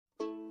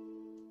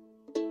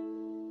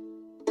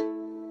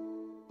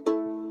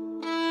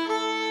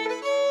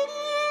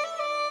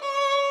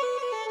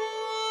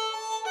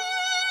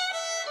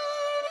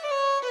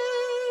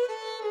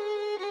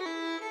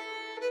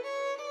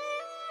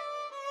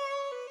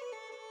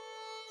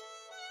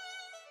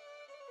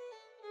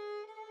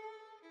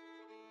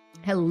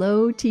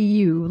Hello to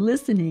you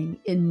listening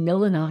in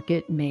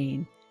Millinocket,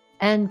 Maine.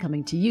 And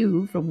coming to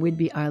you from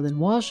Whidbey Island,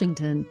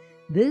 Washington,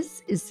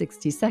 this is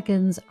 60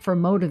 Seconds for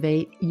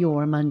Motivate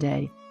Your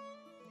Monday.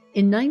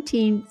 In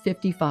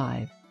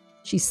 1955,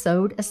 she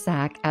sewed a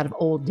sack out of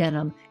old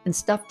denim and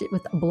stuffed it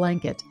with a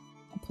blanket,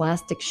 a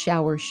plastic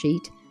shower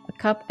sheet, a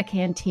cup, a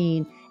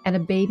canteen, and a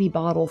baby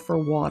bottle for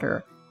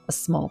water, a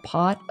small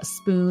pot, a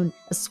spoon,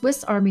 a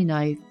Swiss Army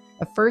knife,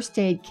 a first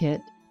aid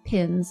kit,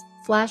 pins,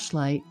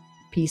 flashlight,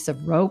 a piece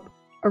of rope,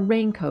 a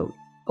raincoat,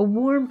 a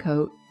warm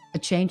coat, a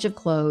change of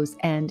clothes,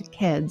 and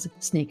Keds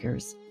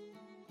sneakers.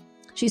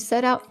 She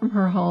set out from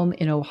her home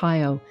in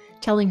Ohio,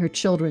 telling her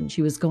children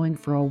she was going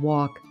for a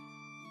walk.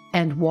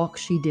 And walk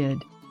she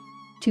did,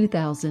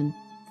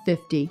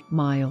 2,050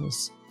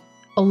 miles,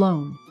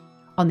 alone,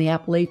 on the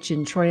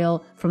Appalachian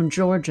Trail from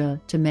Georgia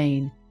to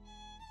Maine.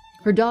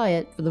 Her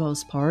diet, for the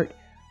most part,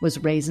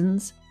 was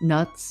raisins,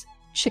 nuts,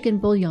 chicken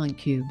bouillon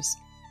cubes,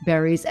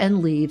 berries,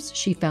 and leaves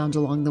she found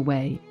along the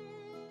way.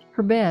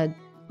 Her bed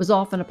was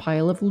often a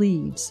pile of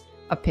leaves,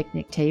 a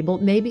picnic table,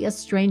 maybe a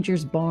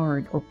stranger's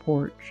barn or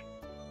porch.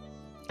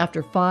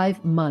 After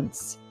 5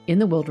 months in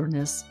the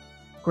wilderness,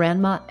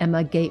 Grandma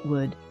Emma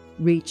Gatewood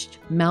reached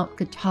Mount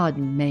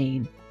Katahdin,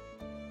 Maine.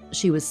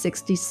 She was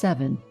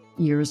 67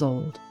 years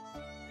old.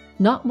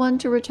 Not one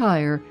to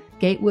retire,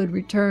 Gatewood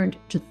returned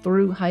to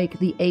through hike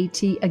the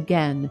AT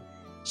again.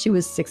 She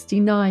was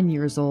 69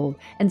 years old,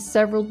 and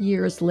several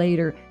years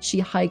later, she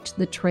hiked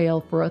the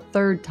trail for a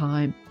third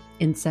time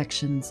in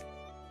sections.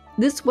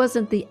 This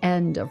wasn't the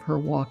end of her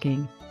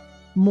walking,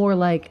 more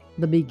like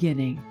the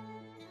beginning.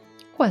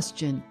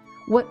 Question: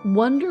 what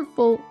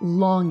wonderful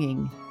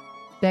longing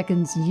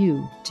beckons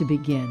you to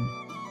begin?